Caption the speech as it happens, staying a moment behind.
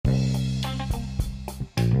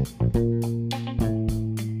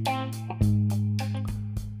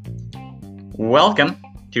Welcome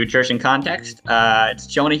to Church in Context. It's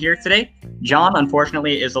Jonah here today. John,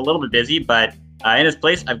 unfortunately, is a little bit busy, but in his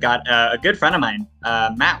place, I've got a good friend of mine.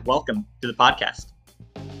 Matt, welcome to the podcast.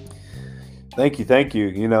 Thank you.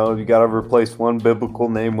 You know, you got to replace one biblical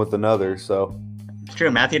name with another, so. It's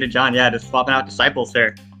true, Matthew to John. Yeah, just swapping out disciples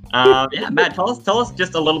there. Matt, tell us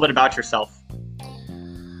just a little bit about yourself.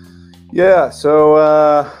 Yeah,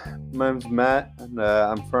 so my name's Matt, and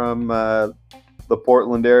I'm from the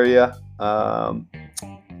Portland area.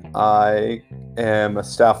 I am a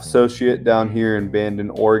staff associate down here in Bandon,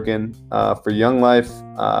 Oregon, for Young Life,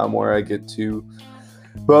 where I get to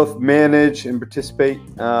both manage and participate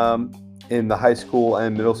in the high school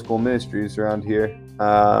and middle school ministries around here.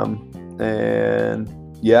 And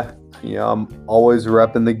yeah, you know, I'm always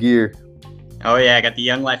repping the gear. Oh yeah, I got the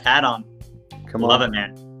Young Life hat on. Love it,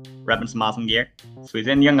 man. Repping some awesome gear. Squeeze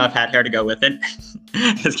in Young Life hat here to go with it.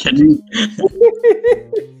 Just kidding.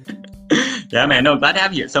 Yeah, man. No, glad to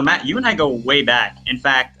have you. So, Matt, you and I go way back. In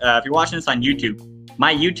fact, if you're watching this on YouTube,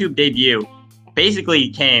 my YouTube debut basically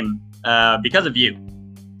came because of you.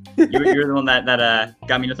 You're the one that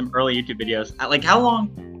got me into some early YouTube videos. Like, how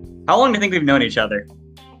long do you think we've known each other?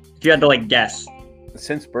 If you had to guess.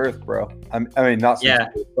 Since birth, bro. I mean, not since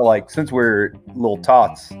birth, but since we're little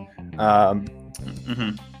tots.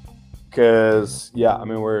 Because I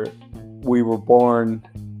mean, we were born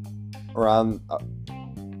around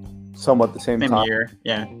somewhat the same time. Year,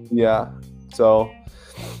 yeah. Yeah. So,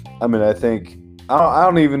 I mean, I think I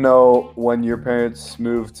don't even know when your parents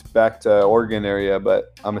moved back to Oregon area,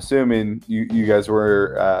 but I'm assuming you guys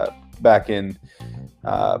were back in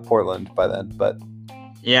Portland by then. But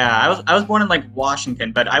yeah, I was born in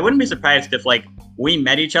Washington, but I wouldn't be surprised if we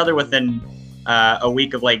met each other within a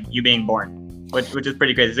week of you being born, which is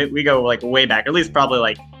pretty crazy. We go way back, at least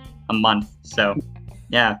probably a month. So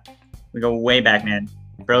yeah, we go way back, man.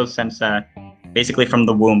 Bros since basically from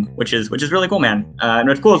the womb, which is really cool, man. And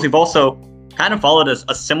what's cool is we've also kind of followed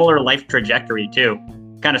a similar life trajectory too.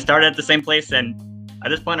 Kind of started at the same place, and at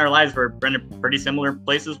this point in our lives, we're in a pretty similar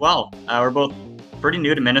place as well. We're both pretty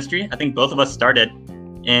new to ministry. I think both of us started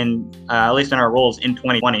in at least in our roles in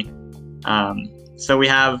 2020. So we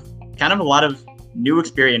have kind of a lot of new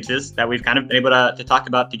experiences that we've kind of been able to talk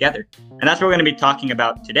about together, and that's what we're going to be talking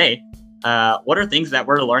about today. What are things that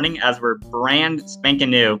we're learning as we're brand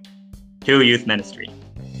spanking new to youth ministry?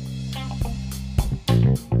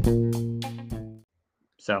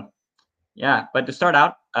 So, yeah, but to start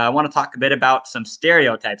out, I want to talk a bit about some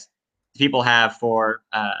stereotypes people have for,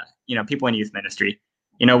 people in youth ministry.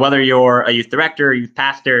 You know, whether you're a youth director, youth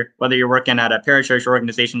pastor, whether you're working at a parachurch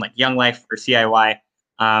organization like Young Life or CIY,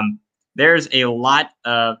 there's a lot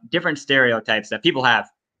of different stereotypes that people have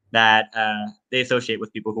that they associate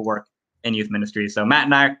with people who work in youth ministry. So Matt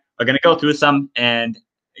and I are going to go through some and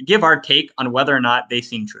give our take on whether or not they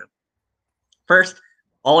seem true. First,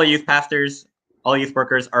 all youth pastors, all youth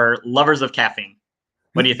workers are lovers of caffeine.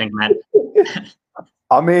 What do you think, Matt?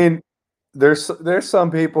 I mean, there's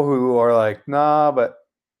some people who are like, nah, but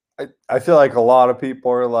I feel like a lot of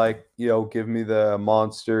people are like, give me the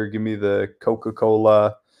Monster, give me the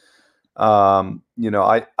Coca-Cola.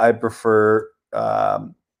 I prefer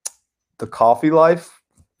the coffee life.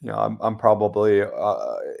 I'm probably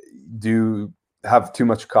do have too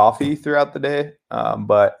much coffee throughout the day,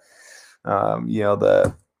 but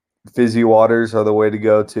the fizzy waters are the way to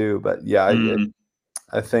go too. But yeah,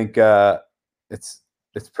 I think it's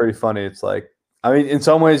pretty funny. It's I mean, in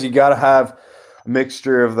some ways, you got to have a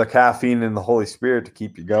mixture of the caffeine and the Holy Spirit to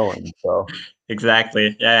keep you going. So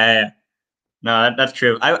exactly, yeah. No, that's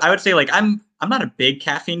true. I would say I'm not a big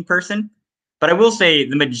caffeine person. But I will say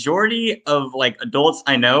the majority of adults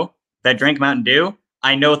I know that drink Mountain Dew,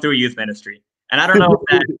 I know through youth ministry. And I don't know if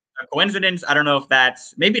that's a coincidence. I don't know if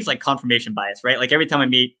maybe it's confirmation bias, right? Every time I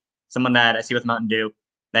meet someone that I see with Mountain Dew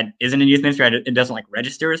that isn't in youth ministry, it doesn't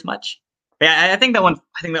register as much. But yeah, I think that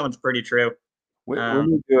one's pretty true. We need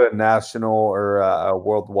to do a national or a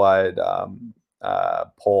worldwide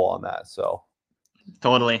poll on that. So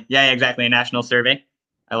totally, yeah, exactly, a national survey.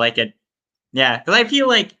 I like it. Yeah, because I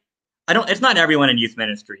feel it's not everyone in youth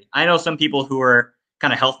ministry. I know some people who are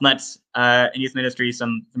kind of health nuts in youth ministry,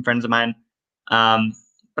 some friends of mine.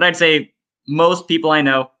 But I'd say most people I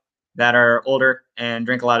know that are older and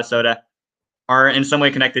drink a lot of soda are in some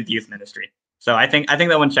way connected to youth ministry. So I think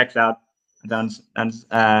that one checks out. Sounds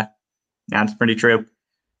pretty true.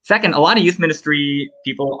 Second, a lot of youth ministry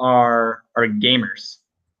people are gamers.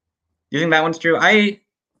 Do you think that one's true? I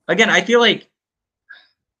feel like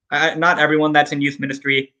not everyone that's in youth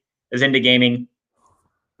ministry is into gaming,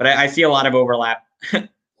 but I see a lot of overlap.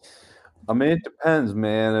 I mean, it depends,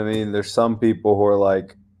 man. I mean, there's some people who are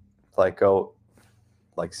oh,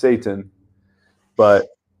 like Satan, but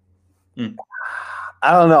Hmm.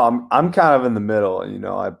 I don't know. I'm kind of in the middle.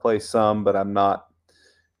 I play some, but I'm not.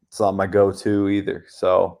 It's not my go-to either.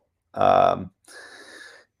 So, um,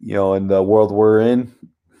 in the world we're in,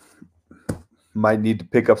 might need to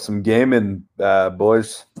pick up some gaming,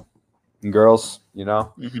 boys and girls.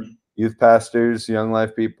 Hmm. Youth pastors, young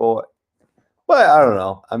life people. But I don't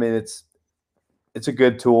know. I mean, it's a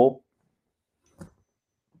good tool.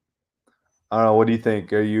 I don't know. What do you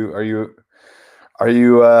think? Are you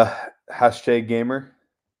hashtag gamer?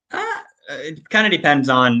 It kind of depends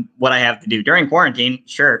on what I have to do during quarantine.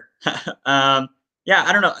 Sure. Yeah,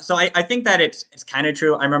 I don't know. So I think that it's kind of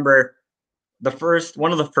true. I remember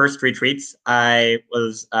one of the first retreats I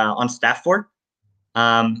was on staff for.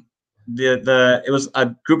 Um, it was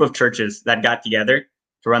a group of churches that got together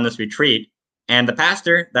to run this retreat, and the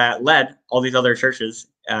pastor that led all these other churches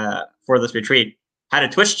for this retreat had a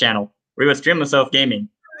Twitch channel where he would stream himself gaming.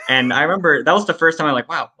 And I remember that was the first time I'm like,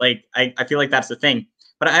 wow, like I feel like that's the thing.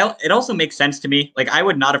 But it also makes sense to me. Like I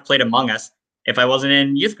would not have played Among Us if I wasn't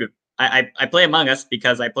in youth group. I play Among Us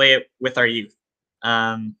because I play it with our youth.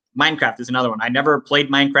 Minecraft is another one. I never played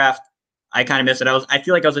Minecraft. I kind of missed it. I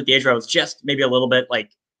feel like I was at the age where I was just maybe a little bit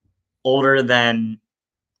like older than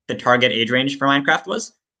the target age range for Minecraft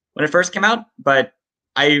was when it first came out. But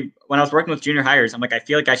when I was working with junior hires, I'm like, I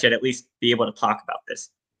feel like I should at least be able to talk about this.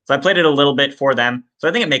 So I played it a little bit for them. So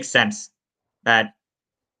I think it makes sense that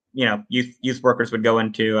youth workers would go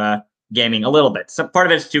into gaming a little bit. So part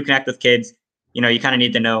of it is to connect with kids. You kind of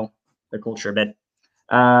need to know the culture a bit.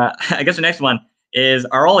 I guess the next one is: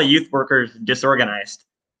 are all youth workers disorganized?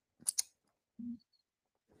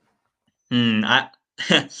 I,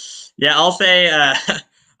 yeah, I'll say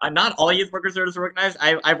not all youth workers are disorganized.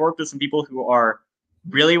 I've worked with some people who are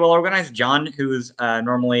really well organized. John, who's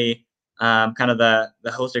normally kind of the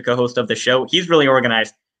host or co-host of the show, he's really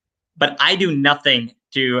organized. But I do nothing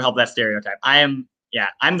to help that stereotype. I'm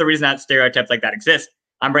the reason that stereotypes like that exist.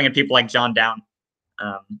 I'm bringing people like John down.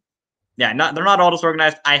 They're not all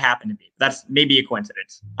disorganized. I happen to be. That's maybe a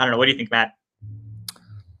coincidence. I don't know. What do you think, Matt?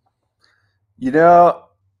 You know,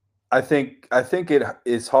 I think it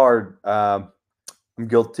is hard. I'm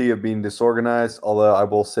guilty of being disorganized, although I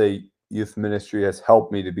will say youth ministry has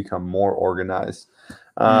helped me to become more organized.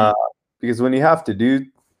 Uh, Mm, because when you have to do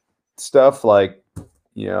stuff like,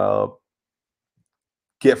 you know,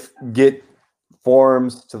 get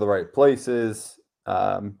forms to the right places,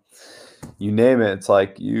 you name it, it's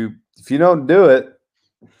like if you don't do it,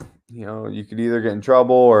 you could either get in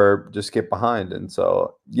trouble or just get behind. And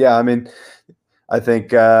so, yeah, I mean, I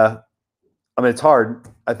think, it's hard.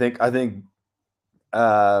 I think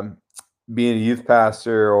um, being a youth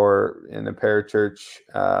pastor or in a parachurch,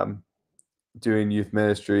 doing youth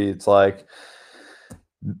ministry, it's like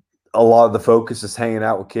a lot of the focus is hanging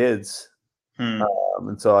out with kids. hmm.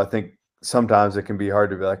 And so I think sometimes it can be hard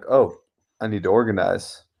to be like, oh, I need to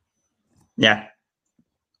organize. Yeah,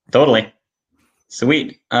 totally.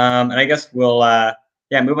 Sweet. And I guess we'll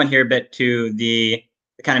move on here a bit to the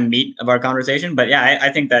kind of meat of our conversation. But yeah,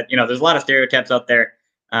 I think that there's a lot of stereotypes out there.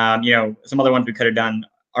 Some other ones we could have done.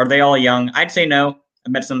 Are they all young? I'd say no.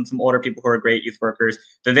 I've met some older people who are great youth workers.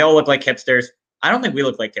 Do they all look like hipsters? I don't think we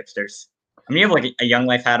look like hipsters. I mean, you have like a Young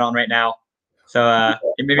Life hat on right now, so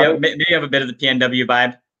maybe you have a bit of the PNW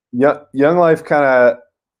vibe. Young Life kind of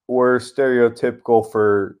were stereotypical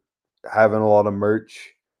for having a lot of merch.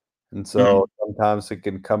 And so sometimes it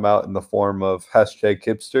can come out in the form of hashtag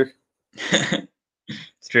hipster.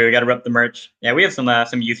 It's true. We got to rep the merch. Yeah, we have some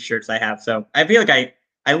youth shirts I have. So I feel like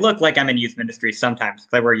I look like I'm in youth ministry sometimes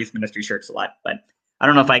because I wear youth ministry shirts a lot. But I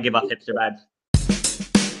don't know if I give off hipster vibes.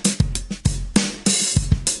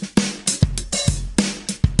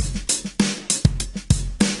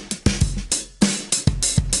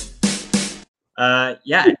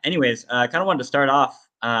 Yeah. Anyways, kind of wanted to start off.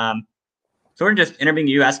 Sort of just interviewing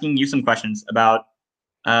you, asking you some questions about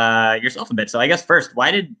yourself a bit. So I guess first, why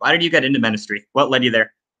did you get into ministry? What led you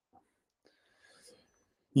there?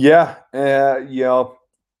 Yeah, a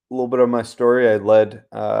little bit of my story. I led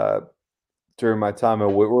during my time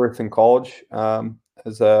at Whitworth in college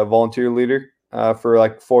as a volunteer leader for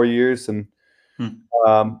like 4 years, and Hmm.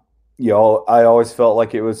 um, I always felt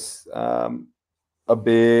like it was a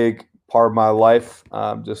big part of my life.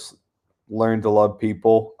 Just learned to love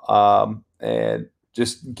people, and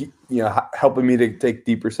just helping me to take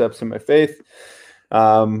deeper steps in my faith.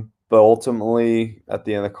 But ultimately, at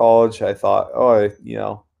the end of college, I thought,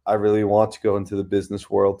 I really want to go into the business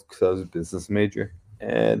world because I was a business major,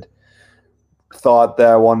 and thought that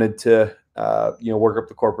I wanted to work up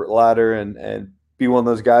the corporate ladder and be one of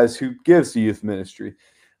those guys who gives to youth ministry.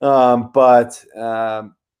 But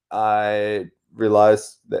I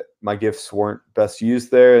realized that my gifts weren't best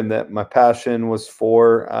used there, and that my passion was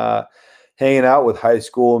for hanging out with high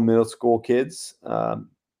school and middle school kids.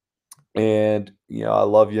 And I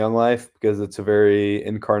love Young Life because it's a very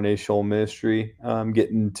incarnational ministry.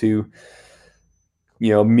 Getting to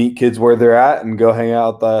meet kids where they're at and go hang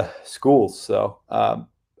out at the schools. So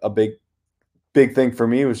a big thing for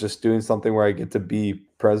me was just doing something where I get to be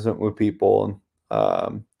present with people.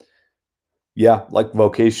 And like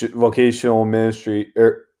vocational ministry,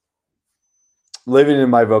 or living in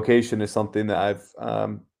my vocation, is something that I've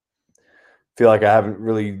feel like I haven't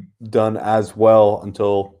really done as well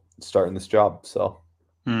until starting this job. So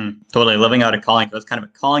totally living out a calling. It was kind of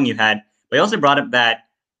a calling you had, but you also brought up that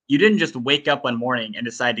you didn't just wake up one morning and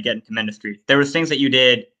decide to get into ministry. There was things that you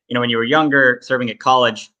did, when you were younger, serving at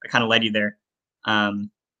college, that kind of led you there.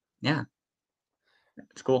 Yeah,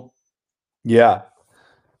 it's cool. Yeah.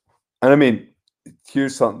 And I mean,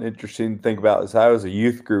 here's something interesting to think about is I was a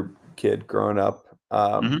youth group kid growing up.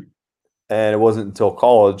 And it wasn't until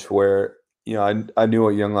college where, I knew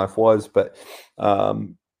what Young Life was, but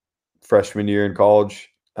freshman year in college,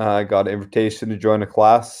 I got an invitation to join a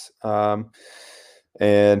class. And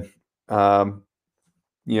after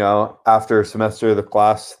a semester of the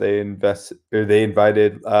class, they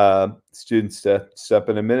invited students to step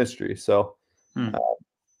into ministry. So,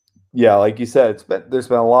 like you said, there's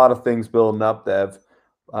been a lot of things building up that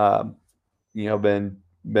have,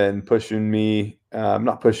 been pushing me,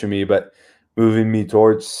 not pushing me, but moving me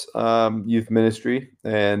towards youth ministry.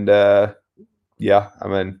 And I'm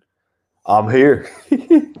here.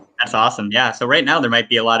 That's awesome. Yeah. So right now there might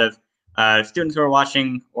be a lot of students who are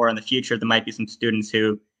watching, or in the future there might be some students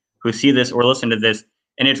who see this or listen to this.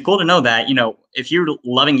 And it's cool to know that, if you're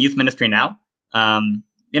loving youth ministry now, a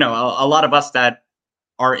lot of us that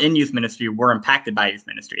are in youth ministry were impacted by youth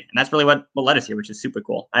ministry. And that's really what led us here, which is super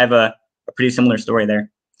cool. I have a pretty similar story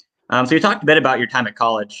there. So you talked a bit about your time at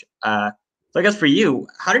college. So I guess for you,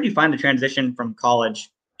 how did you find the transition from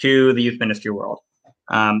college to the youth ministry world?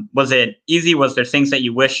 Was it easy? Was there things that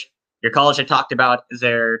you wish your college had talked about? Is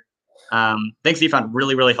there things that you found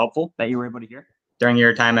really, really helpful that you were able to hear during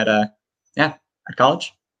your time at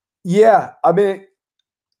college? Yeah, I mean,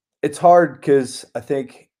 it's hard because I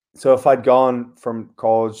think, so if I'd gone from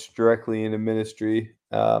college directly into ministry,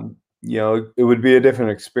 it would be a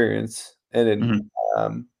different experience. And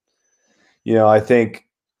I think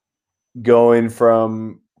going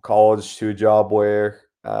from college to a job where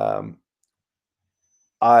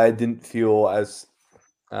I didn't feel as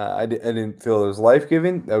I didn't feel it was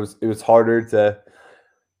life-giving. It was harder to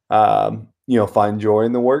find joy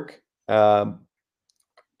in the work.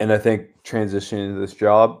 And I think transitioning into this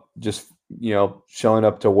job, just showing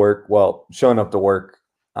up to work.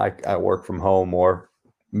 I work from home or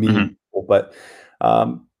meeting people, but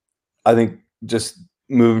I think just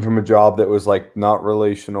moving from a job that was like not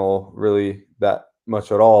relational really that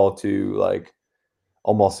much at all to like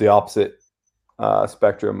almost the opposite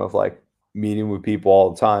spectrum of like meeting with people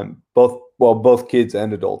all the time, both kids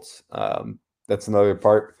and adults. That's another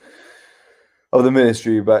part of the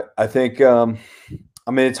ministry, but I think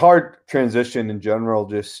it's hard transition in general,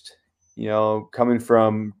 just coming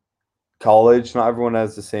from college. Not everyone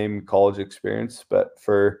has the same college experience, but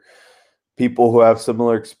for people who have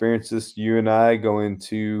similar experiences to you and I going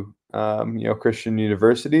to Christian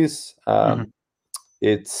universities,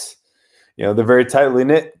 it's they're very tightly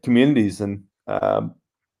knit communities, and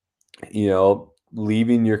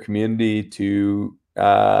leaving your community to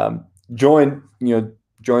join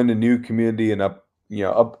a new community and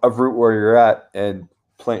uproot where you're at and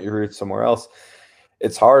plant your roots somewhere else.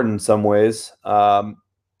 It's hard in some ways, and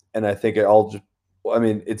I think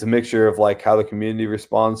it's a mixture of like how the community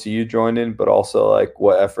responds to you joining, but also like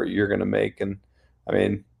what effort you're going to make. And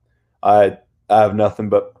I have nothing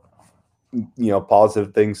but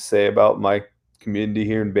positive things to say about my community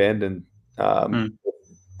here in Bandon.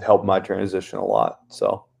 Helped my transition a lot.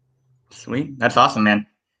 So sweet. That's awesome, man.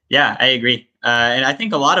 Yeah, I agree. And I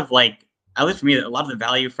think a lot of at least for me, a lot of the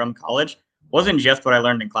value from college wasn't just what I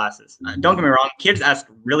learned in classes. Don't get me wrong. Kids ask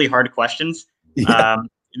really hard questions. Yeah.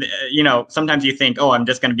 Sometimes you think, oh, I'm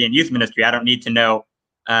just going to be in youth ministry. I don't need to know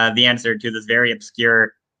the answer to this very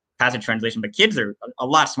obscure passage translation. But kids are a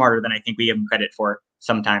lot smarter than I think we give them credit for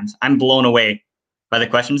sometimes. I'm blown away by the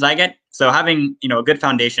questions I get. So having, a good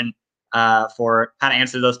foundation for how to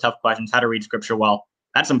answer those tough questions, how to read scripture well,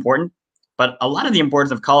 that's important. But a lot of the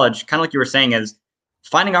importance of college, kind of like you were saying, is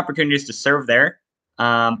finding opportunities to serve there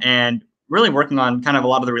and really working on kind of a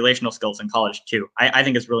lot of the relational skills in college too. I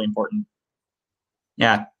think it's really important.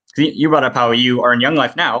 Yeah. 'Cause you brought up how you are in Young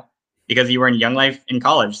Life now because you were in Young Life in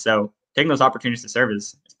college. So taking those opportunities to serve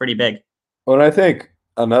is pretty big. Well, and I think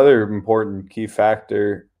another important key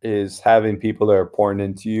factor is having people that are pouring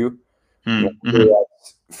into you. You know, whether Mm-hmm.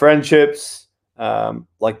 that's friendships,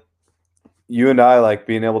 like you and I, like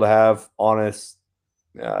being able to have honest,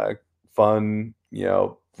 uh, fun,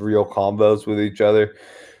 real combos with each other.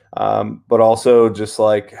 But also just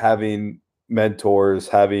like having mentors,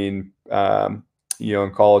 having,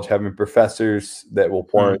 in college, having professors that will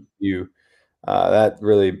pour into you. That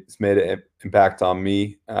really has made an impact on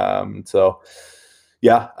me. So,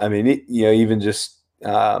 yeah, I mean, even just,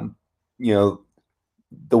 you know,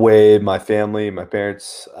 the way my family, my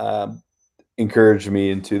parents, encouraged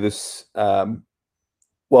me into this.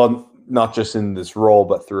 Well, not just in this role,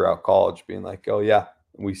 but throughout college, being like, "Oh yeah,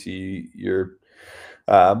 we see you're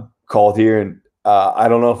called here." And I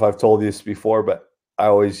don't know if I've told you this before, but I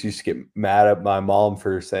always used to get mad at my mom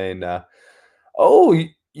for saying, "Oh,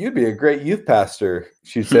 you'd be a great youth pastor."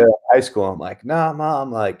 She'd say at high school. I'm like, "Nah,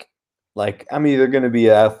 mom. Like I'm either going to be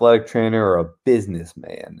an athletic trainer or a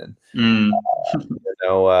businessman." And Mm. you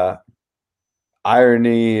know,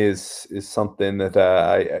 irony is something that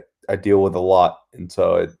I deal with a lot, and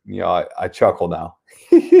so I chuckle now.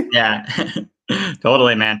 Yeah.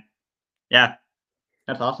 Totally, man. Yeah.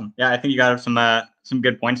 That's awesome. Yeah, I think you got some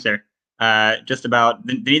good points there. Just about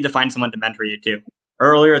the need to find someone to mentor you too.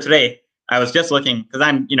 Earlier today, I was just looking because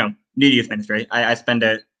I'm new to youth ministry. I spend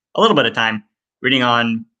a little bit of time reading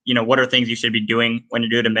on what are things you should be doing when you're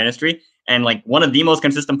new to ministry, and like one of the most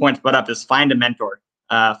consistent points brought up is find a mentor,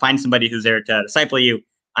 find somebody who's there to disciple you.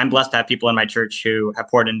 I'm blessed to have people in my church who have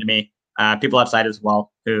poured into me, people outside as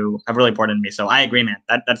well who have really poured into me. So I agree, man.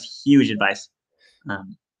 That's huge advice.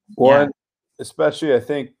 Um, yeah. One, especially I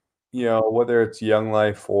think, whether it's Young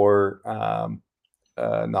Life or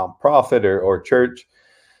nonprofit or church,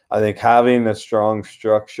 I think having a strong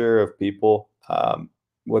structure of people,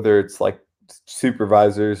 whether it's like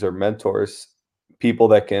supervisors or mentors, people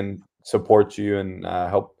that can support you and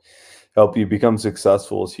help you become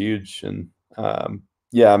successful is huge. And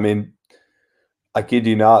yeah, I mean, I kid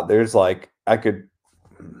you not, there's like I could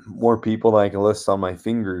more people than I can list on my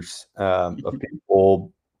fingers, of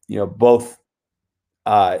people, both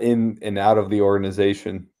in and out of the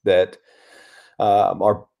organization that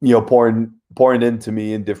are pouring into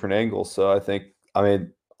me in different angles. So I think, I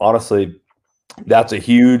mean, honestly, that's a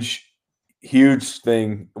huge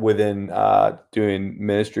thing within doing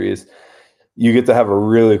ministry is you get to have a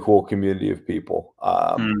really cool community of people.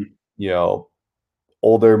 Mm. You know,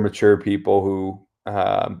 older, mature people who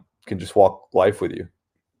can just walk life with you.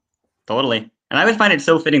 Totally. And I would find it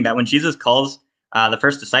so fitting that when Jesus calls the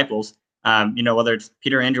first disciples, whether it's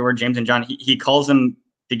Peter, Andrew, or James and John, he calls them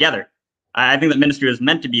together. I think that ministry was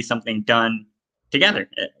meant to be something done together.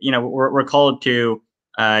 We're called to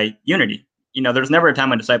unity. There's never a time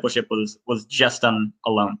when discipleship was just done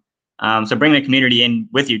alone. So bringing a community in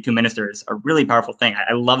with you to minister is a really powerful thing.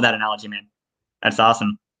 I love that analogy, man. That's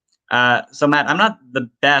awesome. So Matt, I'm not the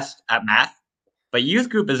best at math, but youth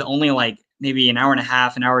group is only like maybe an hour and a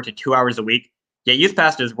half, an hour to 2 hours a week. Yeah, youth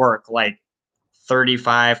pastors work like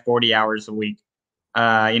 35, 40 hours a week.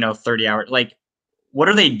 30 hours. Like, what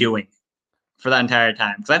are they doing for that entire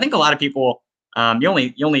time? Because I think a lot of people, you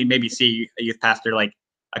only maybe see a youth pastor like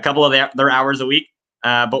a couple of their hours a week.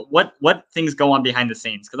 But what things go on behind the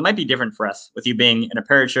scenes? Because it might be different for us with you being in a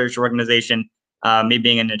parachurch organization, me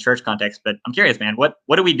being in a church context. But I'm curious, man. What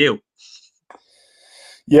do we do?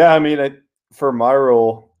 Yeah, I mean, for my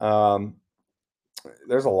role,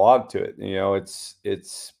 there's a lot to it.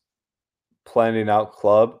 It's planning out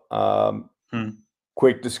club. Hmm,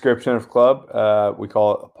 Quick description of club. We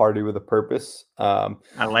call it a party with a purpose. I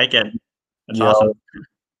like it. That's You know, awesome.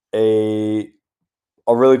 a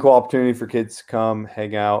a really cool opportunity for kids to come,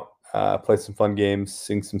 hang out, play some fun games,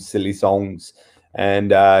 sing some silly songs,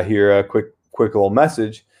 and hear a quick little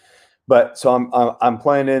message. But so I'm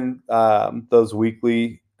planning those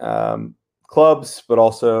weekly clubs, but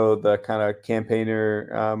also the kind of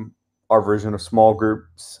campaigner, our version of small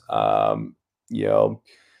groups. You know,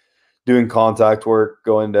 doing contact work,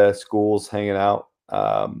 going to schools, hanging out.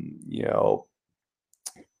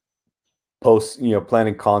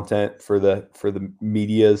 Planning content for the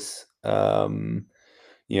medias.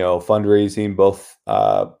 Fundraising both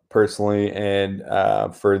personally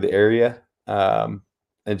and for the area, and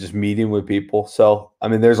just meeting with people. So, I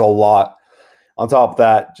mean, there's a lot on top of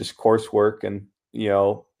that, just coursework. And,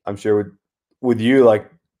 I'm sure with you, like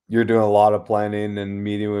you're doing a lot of planning and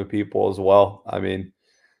meeting with people as well. I mean,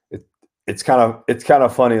 it, it's kind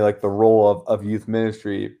of funny, like the role of youth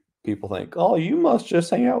ministry. people think, oh, you must just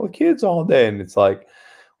hang out with kids all day. And it's like,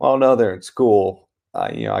 well, no, they're in school.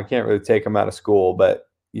 I can't really take them out of school, but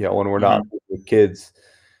when we're not Hmm. with kids,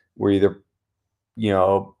 we're either, you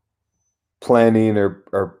know, planning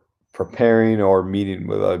or preparing or meeting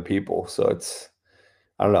with other people. So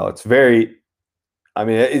I don't know. It's very, I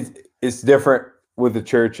mean, it's different with the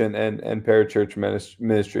church and parachurch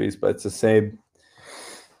ministries, but it's the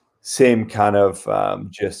same kind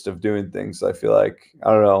of gist of doing things. I feel like,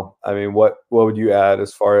 I don't know. I mean, what would you add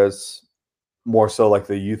as far as more so like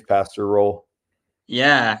the youth pastor role?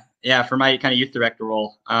 Yeah, yeah. For my kind of youth director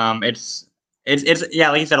role, it's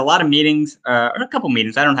yeah, like you said, a lot of meetings, or a couple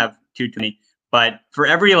meetings. I don't have too many, but for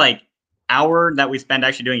every like hour that we spend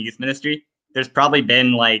actually doing youth ministry, there's probably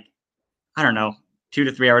been like, I don't know, 2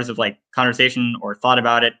 to 3 hours of like conversation or thought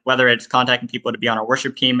about it. Whether it's contacting people to be on our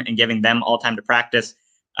worship team and giving them all time to practice,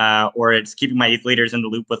 or it's keeping my youth leaders in the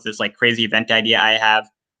loop with this like crazy event idea I have,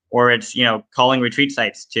 or it's calling retreat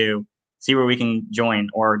sites to see where we can join,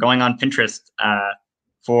 or going on Pinterest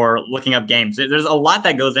for looking up games. There's a lot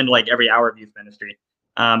that goes into like every hour of youth ministry.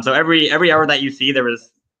 So every hour that you see, there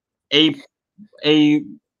was a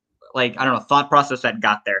like, I don't know, thought process that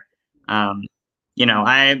got there. Um,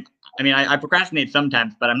 I mean, I procrastinate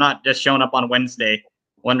sometimes, but I'm not just showing up on Wednesday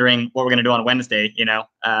wondering what we're gonna do on Wednesday.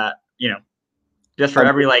 Just I for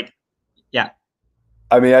every like, yeah,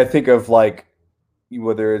 I mean, I think of like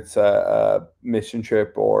whether it's a mission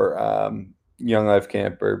trip or Young Life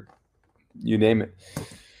Camp or you name it.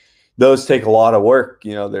 Those take a lot of work.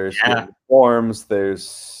 There's yeah, getting forms,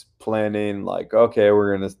 there's planning, like, okay,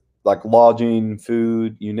 we're gonna like lodging,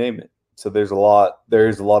 food, you name it. So there's a lot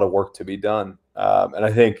of work to be done. And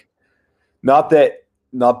I think not that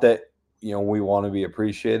we want to be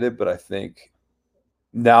appreciated, but I think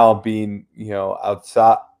now being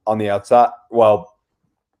outside on the outside, well,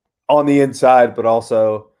 on the inside, but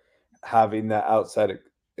also having that outside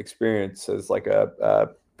experience as like a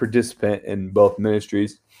participant in both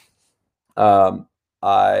ministries,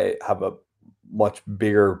 I have a much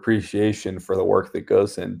bigger appreciation for the work that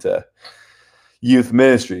goes into youth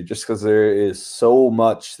ministry, just because there is so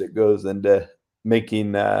much that goes into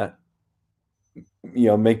making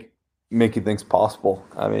making things possible.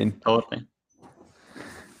 I mean, totally.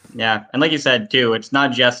 Yeah, and like you said too, it's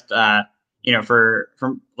not just for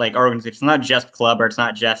like our organization, it's not just club, or it's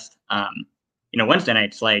not just Wednesday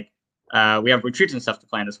nights. Like we have retreats and stuff to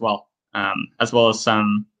plan as well as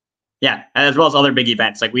some, yeah, as well as other big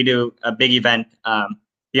events. Like we do a big event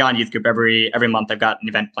beyond youth group every month. I've got an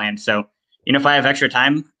event planned. So if I have extra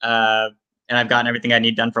time and I've gotten everything I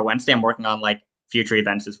need done for Wednesday, I'm working on like future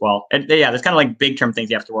events as well. Yeah, there's kind of like big term things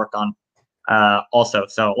you have to work on also.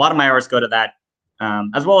 So a lot of my hours go to that,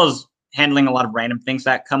 as well as handling a lot of random things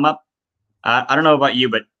that come up. I don't know about you,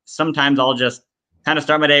 but sometimes I'll just kind of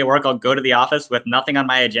start my day at work. I'll go to the office with nothing on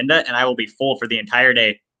my agenda, and I will be full for the entire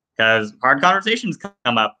day because hard conversations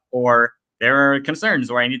come up, or there are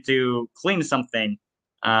concerns where I need to clean something,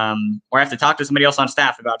 or I have to talk to somebody else on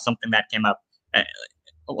staff about something that came up.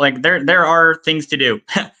 Like there are things to do.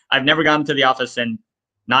 I've never gone to the office and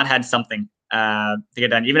not had something to get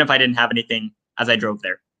done, even if I didn't have anything as I drove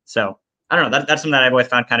there. So I don't know. That's something that I've always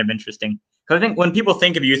found kind of interesting. Because I think when people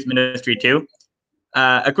think of youth ministry too,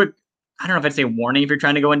 a quick, I don't know if I'd say warning if you're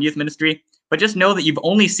trying to go into youth ministry, but just know that you've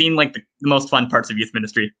only seen like the most fun parts of youth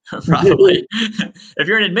ministry, probably. If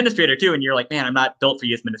you're an administrator too, and you're like, man, I'm not built for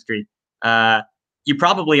youth ministry, you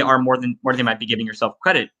probably are more than you might be giving yourself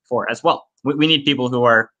credit for as well. We need people who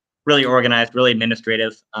are really organized, really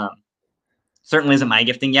administrative. Certainly isn't my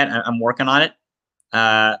gifting yet. I'm working on it.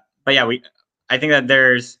 But yeah, I think that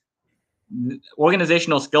there's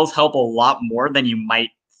organizational skills help a lot more than you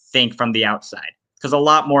might think from the outside, because a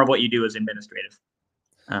lot more of what you do is administrative.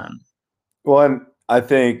 well, and I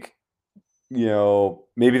think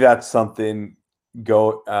maybe that's something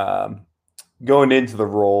going into the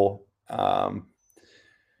role. I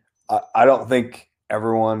don't think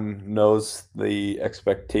everyone knows the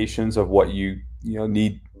expectations of what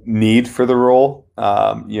need for the role.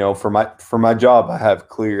 For my job, I have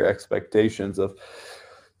clear expectations of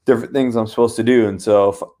different things I'm supposed to do, and so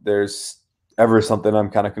if there's ever something I'm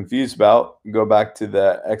kind of confused about, go back to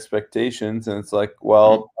the expectations, and it's like,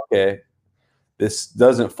 well, okay, this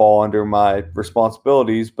doesn't fall under my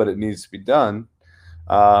responsibilities, but it needs to be done.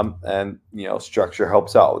 And structure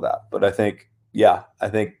helps out with that. But I think,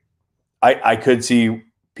 I could see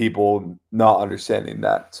people not understanding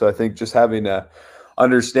that. So I think just having a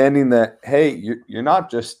understanding that, hey, you're not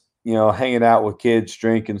just hanging out with kids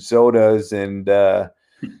drinking sodas and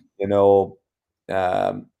you know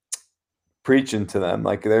um, preaching to them.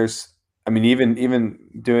 Like mean, even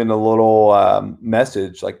doing a little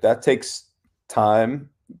message like that takes time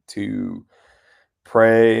to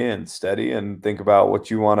pray and study and think about what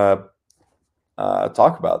you want to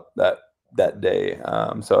talk about that day.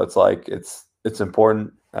 So it's like it's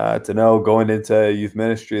important to know going into youth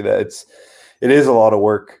ministry that it is a lot of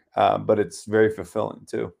work, but it's very fulfilling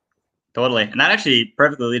too. Totally. And that actually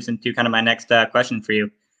perfectly leads into kind of my next question for you.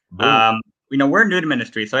 Boom. We're new to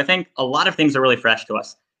ministry, so I think a lot of things are really fresh to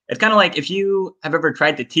us. It's kind of like if you have ever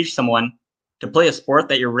tried to teach someone to play a sport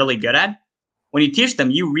that you're really good at, when you teach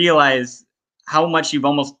them, you realize how much you've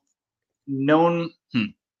almost known,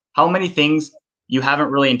 how many things you haven't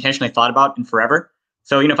really intentionally thought about in forever.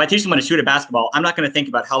 So, if I teach someone to shoot a basketball, I'm not going to think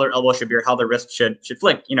about how their elbow should be or how their wrist should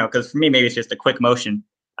flick, because for me, maybe it's just a quick motion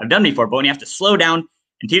I've done before. But when you have to slow down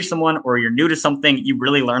and teach someone, or you're new to something, you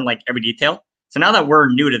really learn like every detail. So now that we're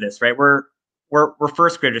new to this, right, we're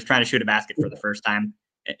first graders trying to shoot a basket for the first time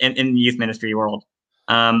in the youth ministry world.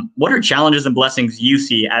 What are challenges and blessings you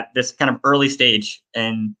see at this kind of early stage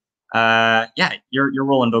in your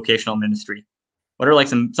role in vocational ministry? What are like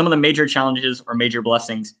some of the major challenges or major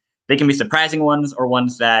blessings? They can be surprising ones or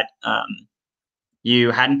ones that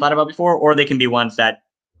you hadn't thought about before, or they can be ones that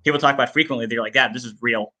people talk about frequently. They're like, yeah, this is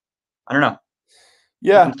real. I don't know.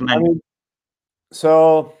 Yeah. I mean,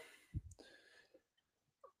 so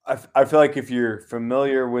I feel like if you're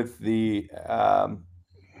familiar with the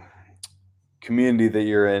community that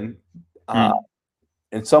you're in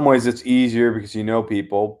some ways it's easier because you know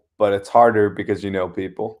people, but it's harder because you know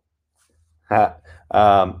people.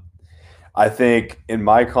 I think in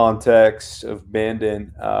my context of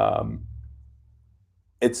Bandon,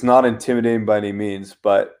 it's not intimidating by any means,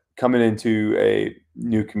 but coming into a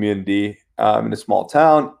new community in a small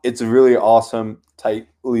town, it's a really awesome,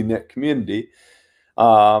 tightly knit community.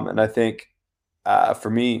 And I think for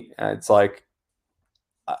me, it's like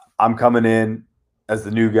I'm coming in as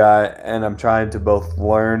the new guy, and I'm trying to both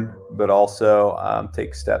learn, but also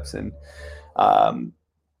take steps in,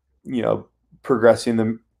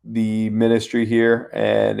 progressing the ministry here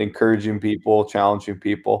and encouraging people, challenging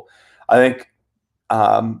people. I think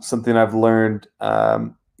something I've learned,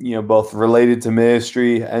 both related to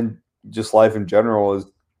ministry and just life in general is,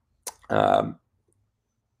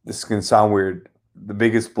 this can sound weird. The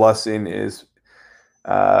biggest blessing is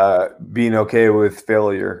being okay with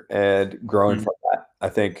failure and growing from that. I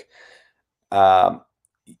think,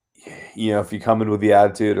 if you come in with the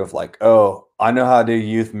attitude of like, oh, I know how to do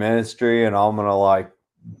youth ministry and I'm going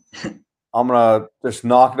to just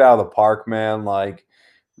knock it out of the park, man. Like,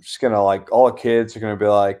 I'm just going to all the kids are going to be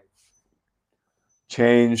like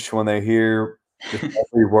changed when they hear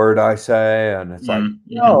every word I say. And it's like,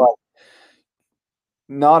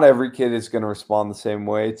 not every kid is going to respond the same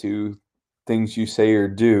way to things you say or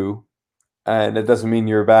do. And it doesn't mean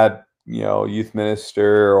you're a bad, youth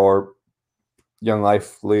minister or young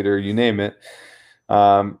life leader, you name it.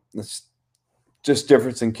 It's just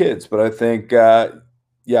difference in kids. But I think,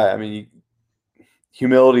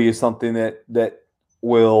 humility is something that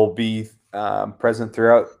will be present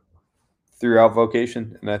throughout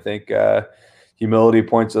vocation. And I think humility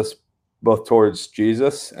points us both towards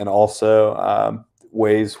Jesus and also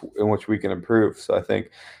ways in which we can improve. So I think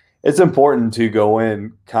it's important to go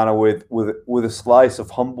in kind of with a slice of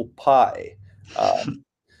humble pie,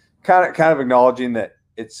 kind of acknowledging that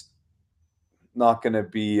it's not going to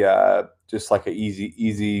be just like a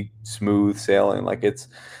easy, smooth sailing. Like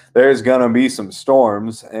there's going to be some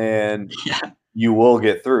storms, and you will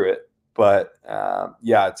get through it. But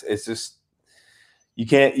it's just you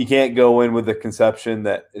can't go in with the conception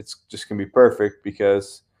that it's just going to be perfect,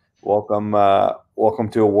 because welcome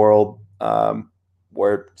to a world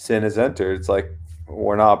where sin has entered. It's like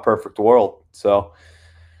we're not a perfect world. So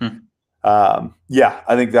I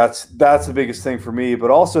think that's the biggest thing for me.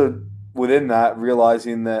 But also within that,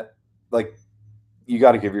 realizing that like you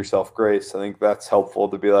got to give yourself grace. I think that's helpful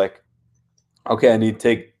to be like, okay, I need to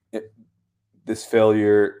take this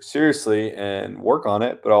failure seriously and work on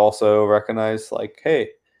it, but also recognize like, hey,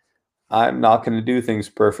 I'm not going to do things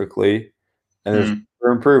perfectly, and there's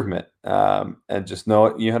for improvement. And just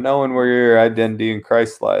knowing where your identity in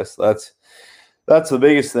Christ lies. That's the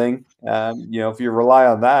biggest thing. If you rely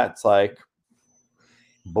on that, it's like,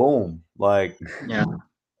 boom, like,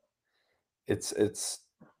 it's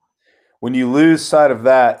when you lose sight of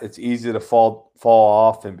that, it's easy to fall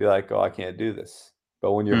off and be like, oh, I can't do this.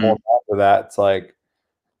 But when you're holding on to that, it's like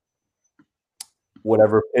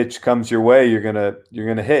whatever pitch comes your way, you're gonna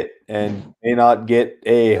hit, and you may not get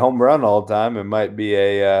a home run all the time. It might be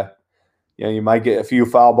you might get a few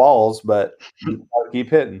foul balls, but you gotta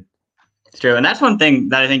keep hitting. It's true, and that's one thing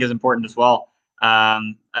that I think is important as well. a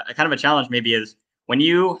kind of a challenge maybe is when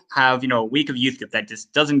you have, a week of youth group that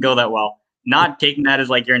just doesn't go that well, not taking that as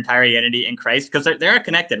like your entire identity in Christ, because they are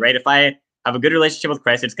connected, right? If I have a good relationship with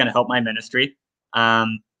Christ, it's going to help my ministry.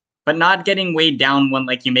 But not getting weighed down when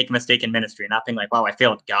like you make a mistake in ministry, not being like, wow, I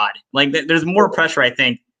failed God. Like there's more pressure, I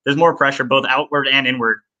think. There's more pressure both outward and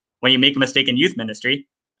inward when you make a mistake in youth ministry.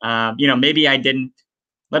 Maybe I didn't,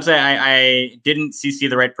 let's say I didn't CC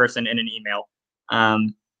the right person in an email.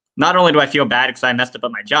 Not only do I feel bad because I messed up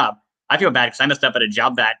at my job, I feel bad because I messed up at a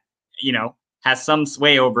job that, has some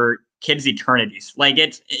sway over kids' eternities. Like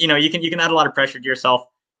it's, you can add a lot of pressure to yourself.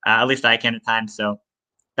 At least I can at times. So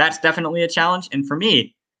that's definitely a challenge. And for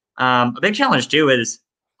me, a big challenge too is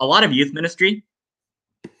a lot of youth ministry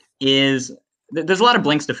is there's a lot of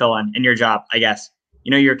blanks to fill in your job, I guess.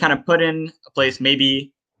 You're kind of put in a place,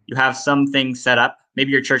 maybe you have some things set up.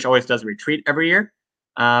 Maybe your church always does a retreat every year.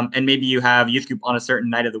 And maybe you have youth group on a certain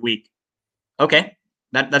night of the week. Okay,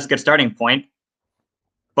 that's a good starting point.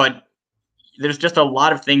 But there's just a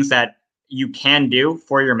lot of things that you can do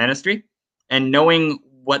for your ministry. And knowing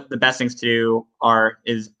what the best things to do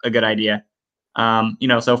is a good idea.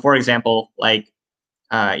 So for example, like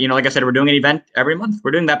I said, we're doing an event every month.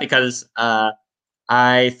 We're doing that because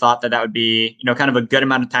I thought that would be, kind of a good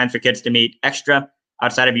amount of time for kids to meet extra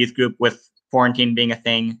outside of youth group. With quarantine being a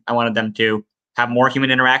thing, I wanted them to have more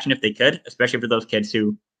human interaction if they could, especially for those kids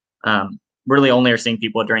who really only are seeing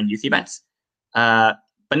people during youth events.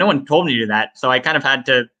 But no one told me to do that. So I kind of had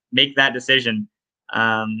to make that decision.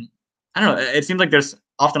 I don't know. It seems like there's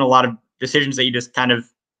often a lot of decisions that you just kind of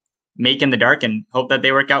make in the dark and hope that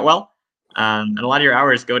they work out well. And a lot of your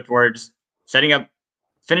hours go towards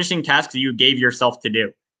finishing tasks you gave yourself to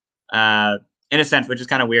do, in a sense, which is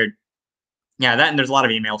kind of weird. Yeah, that, and there's a lot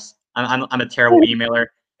of emails. I'm a terrible emailer.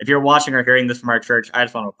 If you're watching or hearing this from our church, I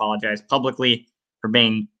just want to apologize publicly for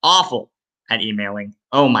being awful at emailing.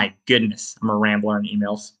 Oh my goodness, I'm a rambler on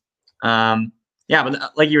emails.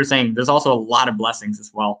 But like you were saying, there's also a lot of blessings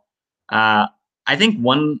as well. I think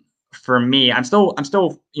one for me, I'm still,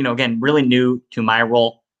 again, really new to my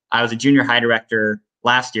role. I was a junior high director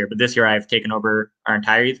last year, but this year I've taken over our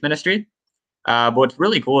entire youth ministry. But what's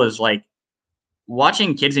really cool is like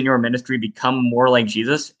watching kids in your ministry become more like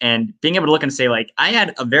Jesus and being able to look and say, like, I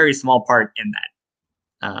had a very small part in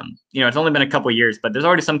that. It's only been a couple of years, but there's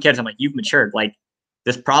already some kids I'm like, you've matured. Like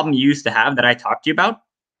this problem you used to have that I talked to you about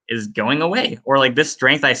is going away. Or like this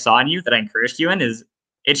strength I saw in you that I encouraged you in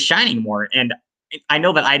it's shining more. And I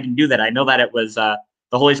know that I didn't do that. I know that it was the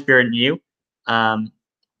Holy Spirit in you.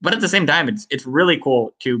 But at the same time, it's really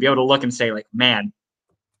cool to be able to look and say, like, man,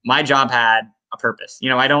 my job had a purpose.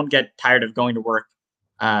 I don't get tired of going to work.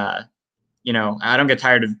 I don't get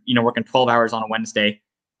tired of, working 12 hours on a Wednesday,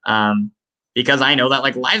 because I know that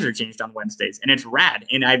like lives are changed on Wednesdays and it's rad.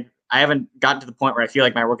 And I haven't gotten to the point where I feel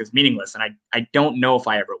like my work is meaningless, and I don't know if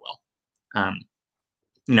I ever will.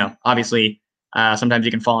 Obviously, sometimes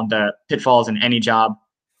you can fall into pitfalls in any job,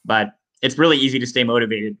 but it's really easy to stay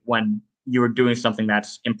motivated when you are doing something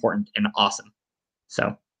that's important and awesome.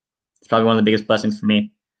 So it's probably one of the biggest blessings for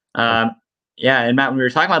me. And Matt, when we were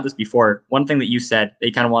talking about this before, one thing that you said that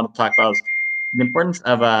you kind of wanted to talk about was the importance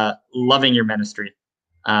of loving your ministry,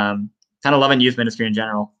 kind of loving youth ministry in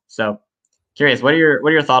general. So curious, what are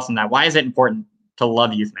your thoughts on that? Why is it important to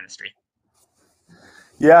love youth ministry?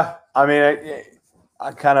 Yeah, I mean,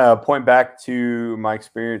 I kind of point back to my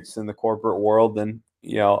experience in the corporate world, and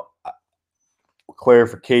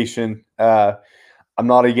clarification. I'm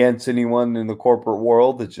not against anyone in the corporate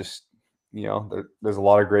world. It's just, there's a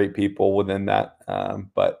lot of great people within that,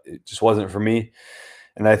 but it just wasn't for me.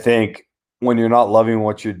 And I think when you're not loving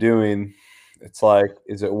what you're doing, it's like,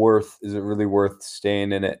 is it really worth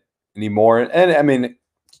staying in it anymore? And I mean,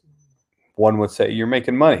 one would say you're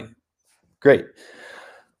making money. Great.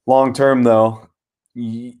 Long term though,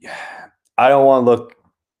 I don't want to look,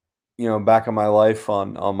 back on my life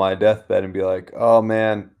on my deathbed and be like, oh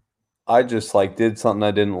man, I just like did something I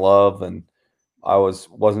didn't love and I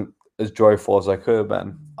wasn't as joyful as I could have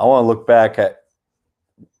been. I want to look back at,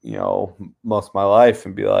 most of my life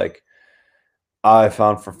and be like, I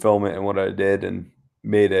found fulfillment in what I did and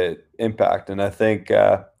made an impact. And I think,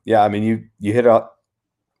 I mean, you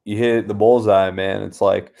hit the bullseye, man. It's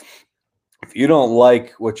like, if you don't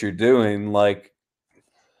like what you're doing, like,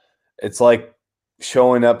 it's like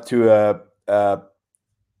showing up to a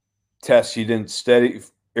test you didn't study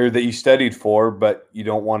or that you studied for, but you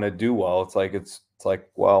don't want to do well. It's like,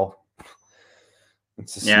 well,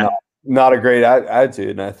 it's just not a great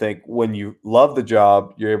attitude. And I think when you love the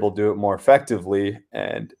job, you're able to do it more effectively,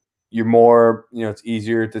 and you're more, it's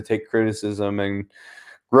easier to take criticism and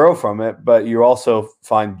grow from it, but you also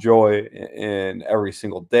find joy in every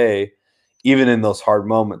single day, even in those hard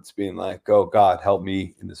moments, being like, oh God, help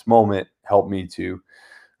me in this moment, help me to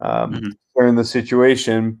Mhm. turn the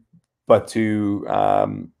situation, but to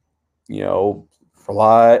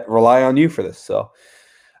rely on you for this. So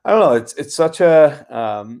I don't know. It's such a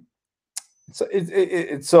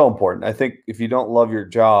it's so important. I think if you don't love your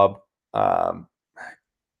job, um,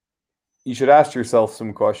 you should ask yourself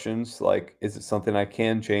some questions like, is it something I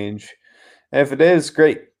can change? And if it is,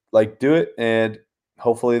 great. Like, do it, and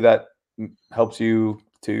hopefully that helps you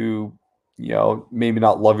to, maybe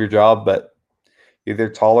not love your job, but either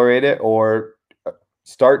tolerate it or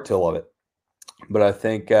start to love it. But I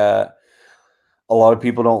think a lot of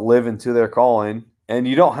people don't live into their calling, and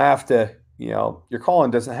you don't have to. Your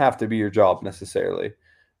calling doesn't have to be your job necessarily.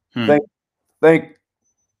 Hmm. Thank, thank,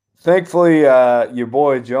 thankfully, your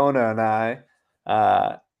boy Jonah and I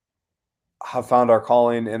uh, have found our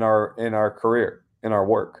calling in our career, in our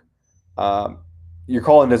work. Um, your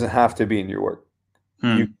calling doesn't have to be in your work.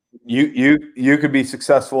 You Hmm. you could be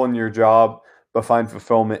successful in your job, but find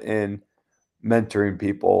fulfillment in mentoring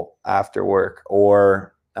people after work,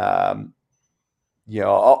 or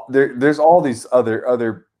there's all these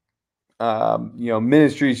other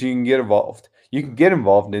ministries you can get involved. You can get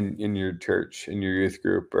involved in your church, in your youth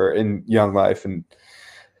group, or in Young Life, and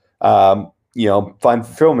find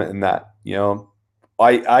fulfillment in that.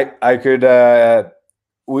 I could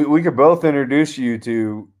we could both introduce you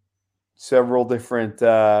to several different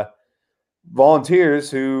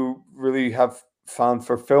volunteers who really have found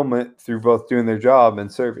fulfillment through both doing their job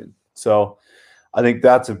and serving. So I think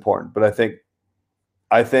that's important. But I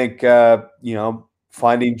think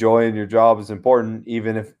finding joy in your job is important,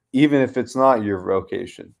 even if it's not your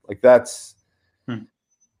vocation. Like that's Hmm.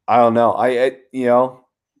 I don't know. I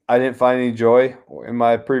didn't find any joy in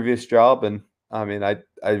my previous job, and I mean I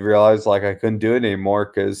realized like I couldn't do it anymore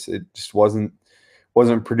because it just wasn't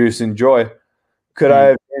producing joy. Could I Hmm.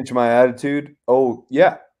 have changed my attitude? Oh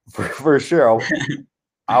yeah, for sure.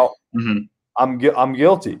 I'll, Mhm. I'm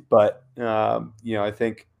guilty, but I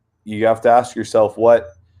think you have to ask yourself what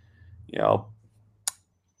you know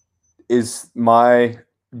is my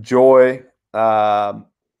joy. Um,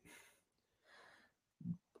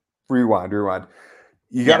 rewind.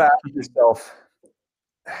 You got to Yeah. ask yourself,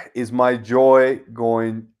 is my joy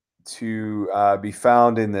going to be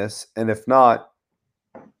found in this? And if not,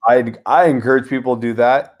 I encourage people to do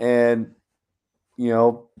that and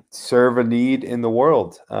serve a need in the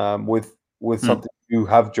world with Hmm. something you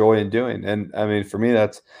have joy in doing. And I mean, for me,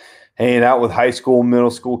 that's hanging out with high school,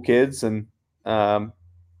 middle school kids, and um,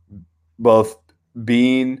 both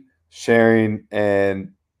being, sharing,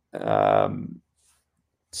 and um,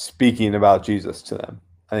 speaking about Jesus to them.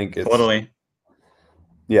 I think it's Totally.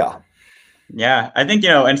 yeah, Yeah, I think,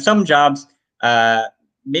 in some jobs, uh,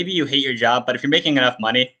 maybe you hate your job, but if you're making enough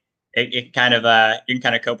money, it kind of you can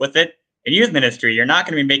kind of cope with it. In youth ministry, you're not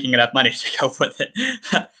going to be making enough money to cope with it.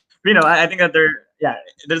 I think that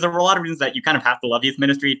there's a lot of reasons that you kind of have to love youth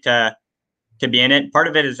ministry to be in it. Part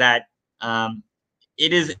of it is that um,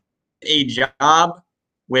 it is a job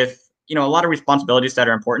with a lot of responsibilities that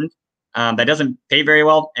are important. That doesn't pay very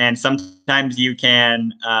well, and sometimes you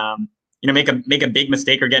can make a big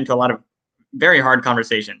mistake or get into a lot of very hard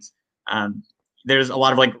conversations. Um, there's a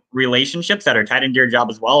lot of like relationships that are tied into your job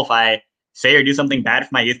as well. If I say or do something bad for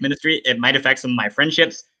my youth ministry, it might affect some of my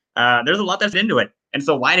friendships. There's a lot that's into it. And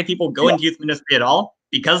so why do people go yeah, into youth ministry at all?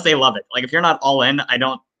 Because they love it. Like if you're not all in, I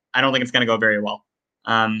don't think it's going to go very well.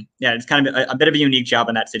 Yeah, it's kind of a bit of a unique job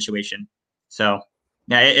in that situation. So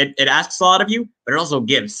yeah, it asks a lot of you, but it also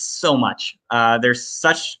gives so much. There's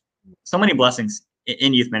so many blessings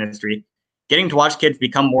in youth ministry. Getting to watch kids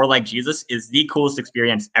become more like Jesus is the coolest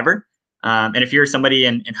experience ever. And if you're somebody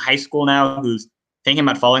in high school now who's thinking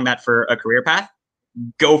about following that for a career path,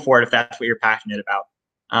 go for it if that's what you're passionate about.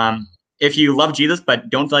 If you love Jesus but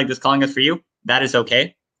don't feel like this calling is for you, that is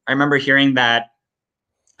okay. I remember hearing that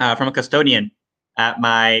from a custodian at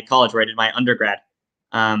my college where I did my undergrad.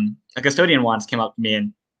 A custodian once came up to me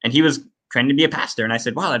and he was training to be a pastor. And I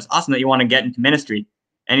said, wow, that's awesome that you want to get into ministry.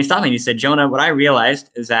 And he stopped me and he said, Jonah, what I realized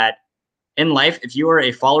is that in life, if you are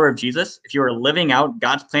a follower of Jesus, if you are living out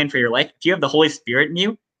God's plan for your life, if you have the Holy Spirit in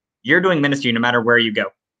you, you're doing ministry no matter where you go.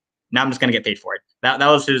 Now I'm just going to get paid for it. That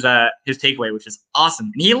was his takeaway, which is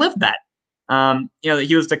awesome. And he lived that.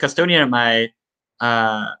 He was the custodian at my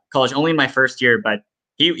college only in my first year, but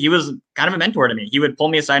he was kind of a mentor to me. He would pull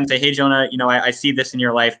me aside and say, "Hey, Jonah, I see this in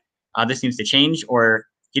your life. This needs to change," or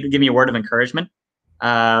he would give me a word of encouragement.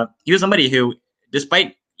 He was somebody who,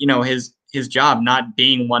 despite his job not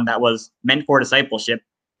being one that was meant for discipleship,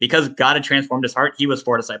 because God had transformed his heart, he was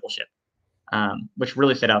for discipleship, which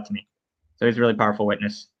really stood out to me. So he's a really powerful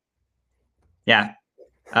witness. Yeah.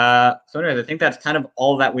 So anyways, I think that's kind of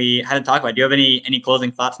all that we had to talk about. Do you have any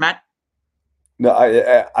closing thoughts, Matt? No,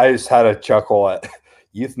 I just had a chuckle at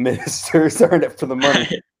youth ministers earn it for the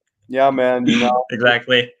money. Yeah, man.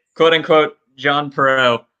 Exactly. Quote unquote, John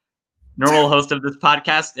Perot, normal host of this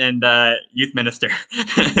podcast and youth minister.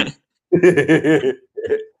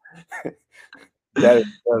 That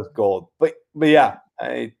is gold. But yeah,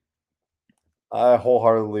 I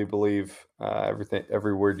wholeheartedly believe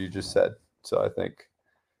every word you just said. So I think,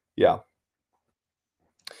 yeah.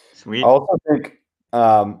 Sweet. I also think,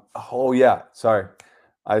 oh yeah, sorry,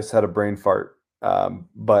 I just had a brain fart.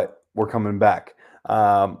 But we're coming back.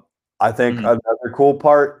 I think another cool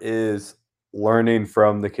part is learning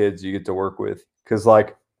from the kids you get to work with, because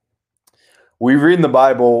like we read in the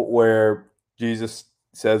Bible where Jesus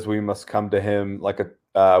says we must come to him like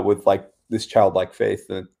with like this childlike faith.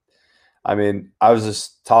 And I mean, I was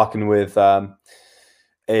just talking with a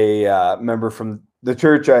member from the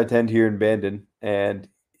church I attend here in Bandon, and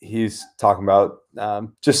he's talking about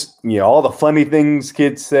just all the funny things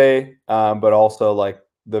kids say, but also like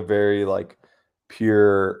the very like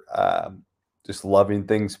pure just loving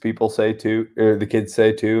things people say too, or the kids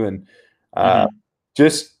say too, and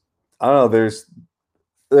just I don't know.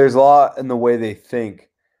 There's a lot in the way they think.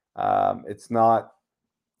 It's not,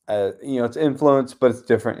 it's influence, but it's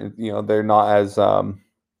different. They're not as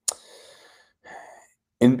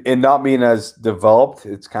in not being as developed.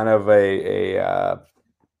 It's kind of a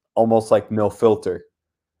almost like no filter.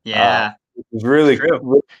 Yeah, it's really, true.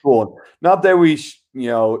 really cool. Not that we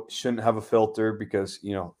shouldn't have a filter, because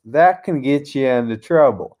that can get you into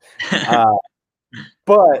trouble.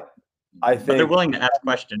 But I think they're willing to ask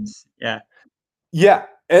questions. Yeah. Yeah,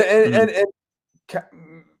 and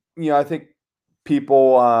I think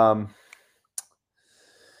people.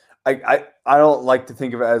 I don't like to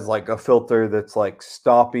think of it as like a filter that's like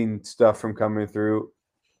stopping stuff from coming through.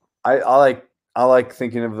 I like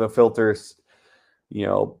thinking of the filters,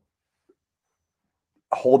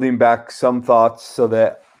 holding back some thoughts so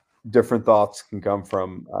that different thoughts can come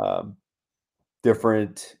from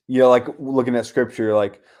different. Like looking at scripture,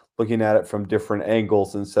 like looking at it from different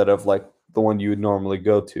angles instead of like the one you would normally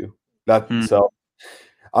go to. So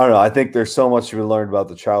I don't know. I think there's so much to be learned about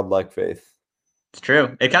the childlike faith. It's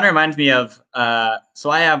true. It kind of reminds me of so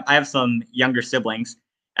I have some younger siblings,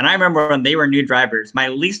 and I remember when they were new drivers, my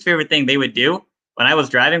least favorite thing they would do when I was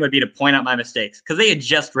driving would be to point out my mistakes, because they had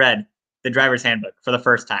just read the driver's handbook for the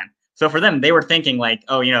first time. So for them, they were thinking like,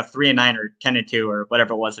 oh, 3 and 9 or 10 and 2 or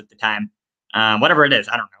whatever it was at the time, whatever it is.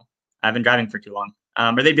 I don't know. I've been driving for too long.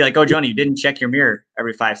 Or they'd be like, oh, Joni, you didn't check your mirror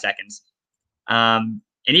every 5 seconds. And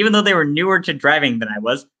even though they were newer to driving than I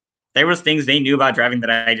was, there was things they knew about driving that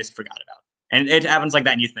I just forgot about. And it happens like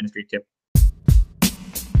that in youth ministry too.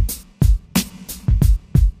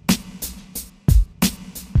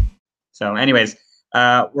 So anyways,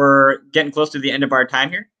 we're getting close to the end of our time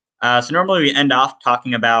here. So normally we end off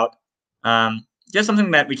talking about just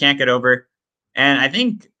something that we can't get over. And I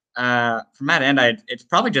think from that end, it's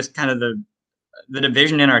probably just kind of the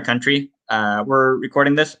division in our country. We're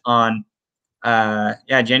recording this on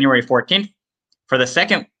January 14th. For the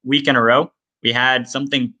second week in a row, we had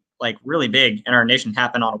something like really big in our nation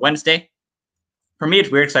happen on a Wednesday. For me,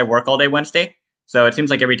 it's weird because I work all day Wednesday. So it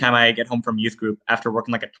seems like every time I get home from youth group after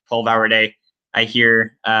working like a 12-hour day, I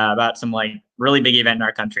hear about some like really big event in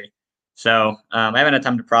our country. So I haven't had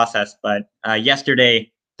time to process, but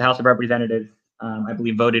yesterday, the House of Representatives, I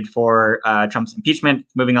believe, voted for Trump's impeachment,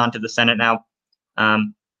 moving on to the Senate now.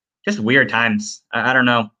 Just weird times. I don't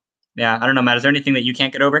know. Yeah, I don't know, Matt. Is there anything that you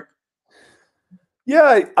can't get over?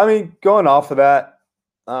 Yeah, I mean, going off of that,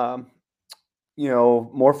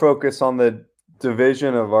 more focus on the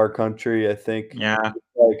division of our country. I think,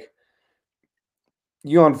 like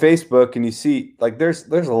you on Facebook and you see like there's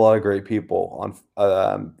a lot of great people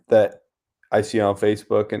on that I see on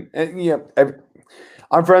Facebook, and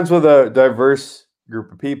I'm friends with a diverse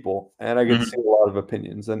group of people, and I get to see a lot of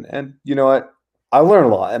opinions, and you know what, I learn a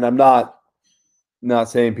lot, and I'm not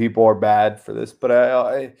saying people are bad for this, but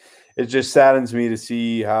it just saddens me to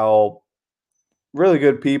see how really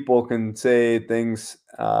good people can say things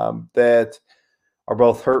that are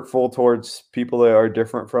both hurtful towards people that are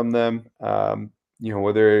different from them.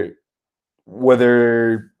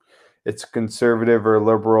 Whether it's conservative or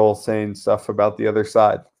liberal saying stuff about the other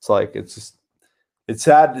side. It's like, it's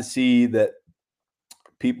sad to see that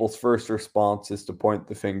people's first response is to point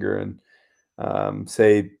the finger and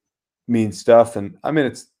say mean stuff. And I mean,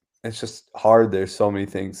 it's just hard. There's so many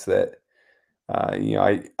things that,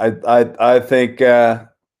 I think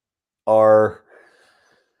our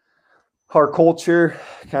culture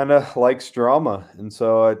kind of likes drama, and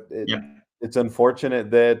so Yep. it's unfortunate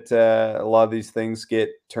that a lot of these things get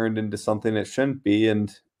turned into something it shouldn't be.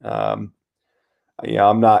 And I'm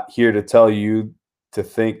not here to tell you to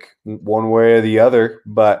think one way or the other,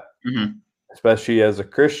 but Mm-hmm. especially as a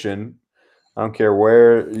Christian, I don't care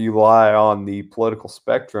where you lie on the political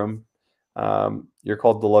spectrum, you're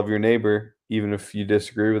called to love your neighbor, even if you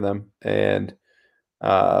disagree with them. And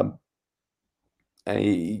um,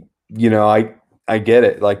 I, I get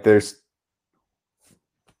it. Like, there's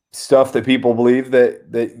stuff that people believe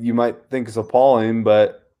that you might think is appalling,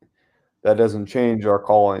 but that doesn't change our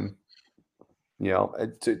calling.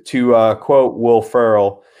 To quote Will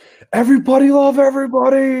Ferrell, "Everybody love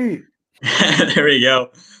everybody." There we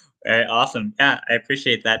go. Awesome. Yeah, I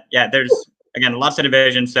appreciate that. Yeah, there's again lots of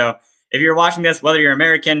division. So if you're watching this, whether you're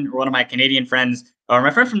American or one of my Canadian friends or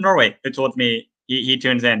my friend from Norway who told me he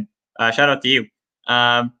tunes in, shout out to you.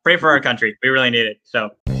 Pray for our country. We really need it. So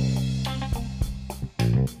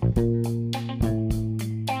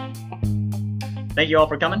thank you all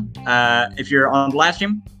for coming. If you're on the live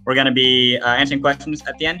stream, we're going to be answering questions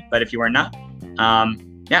at the end. But if you are not,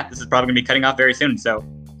 this is probably going to be cutting off very soon. So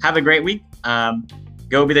have a great week.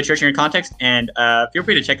 Go be the church in your context, and feel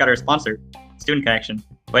free to check out our sponsor, Student Connection,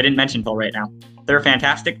 who I didn't mention until right now. They're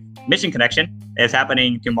fantastic. Mission Connection is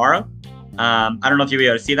happening tomorrow. I don't know if you'll be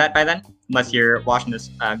able to see that by then, unless you're watching this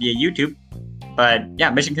via YouTube. But yeah,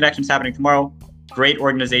 Mission Connection is happening tomorrow. Great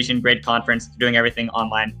organization, great conference, doing everything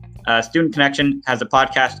online. Student Connection has a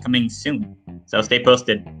podcast coming soon, so stay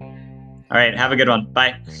posted. All right, have a good one.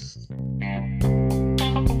 Bye.